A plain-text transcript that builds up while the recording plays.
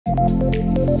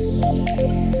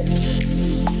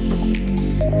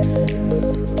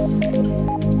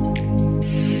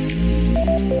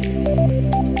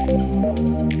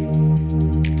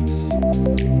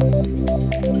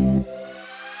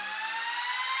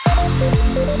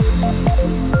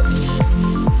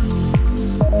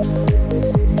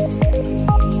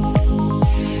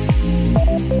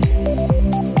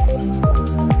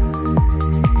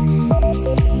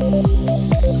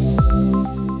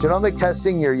Genomic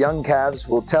testing your young calves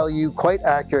will tell you quite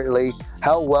accurately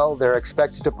how well they're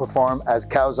expected to perform as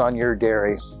cows on your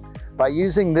dairy. By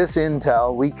using this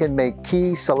intel, we can make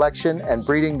key selection and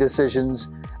breeding decisions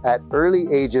at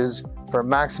early ages for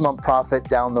maximum profit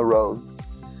down the road.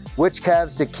 Which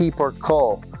calves to keep or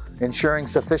cull, ensuring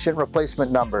sufficient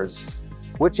replacement numbers.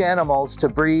 Which animals to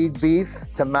breed beef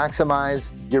to maximize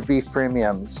your beef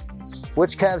premiums.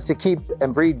 Which calves to keep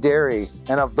and breed dairy,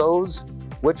 and of those,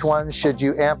 which ones should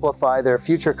you amplify their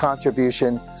future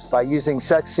contribution by using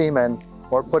sex semen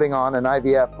or putting on an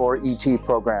IVF or ET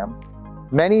program?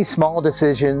 Many small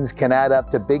decisions can add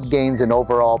up to big gains in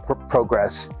overall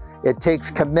progress. It takes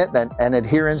commitment and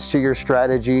adherence to your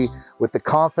strategy with the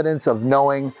confidence of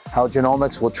knowing how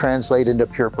genomics will translate into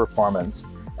pure performance.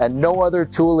 And no other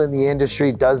tool in the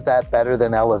industry does that better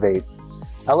than ELEVATE.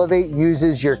 ELEVATE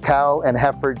uses your cow and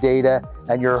heifer data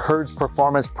and your herd's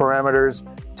performance parameters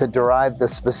to derive the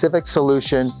specific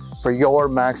solution for your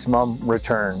maximum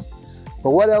return.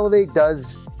 But what ELEVATE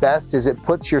does best is it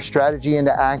puts your strategy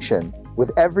into action.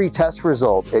 With every test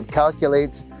result, it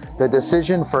calculates the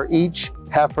decision for each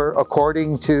heifer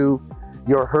according to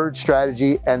your herd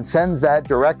strategy and sends that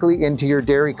directly into your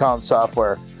dairy comp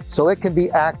software so it can be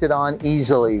acted on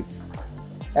easily.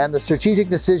 And the strategic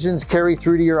decisions carry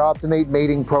through to your Optimate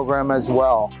mating program as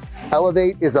well.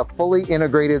 ELEVATE is a fully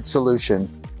integrated solution,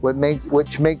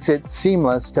 which makes it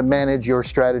seamless to manage your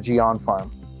strategy on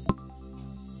farm.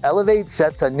 ELEVATE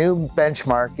sets a new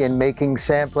benchmark in making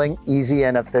sampling easy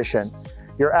and efficient.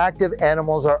 Your active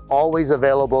animals are always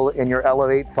available in your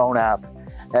ELEVATE phone app,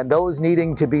 and those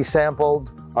needing to be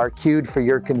sampled are queued for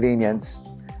your convenience.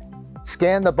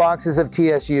 Scan the boxes of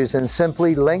TSUs and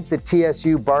simply link the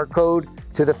TSU barcode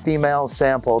to the female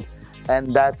sampled,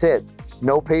 and that's it.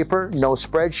 No paper, no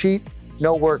spreadsheet,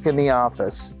 no work in the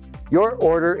office. Your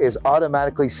order is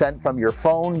automatically sent from your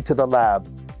phone to the lab.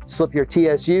 Slip your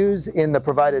TSUs in the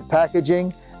provided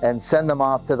packaging and send them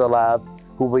off to the lab,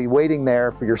 who will be waiting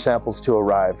there for your samples to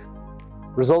arrive.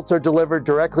 Results are delivered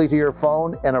directly to your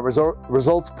phone, and a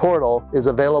results portal is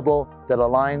available that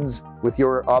aligns with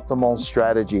your optimal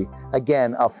strategy.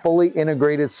 Again, a fully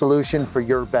integrated solution for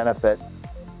your benefit.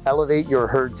 ELEVATE your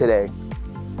herd today.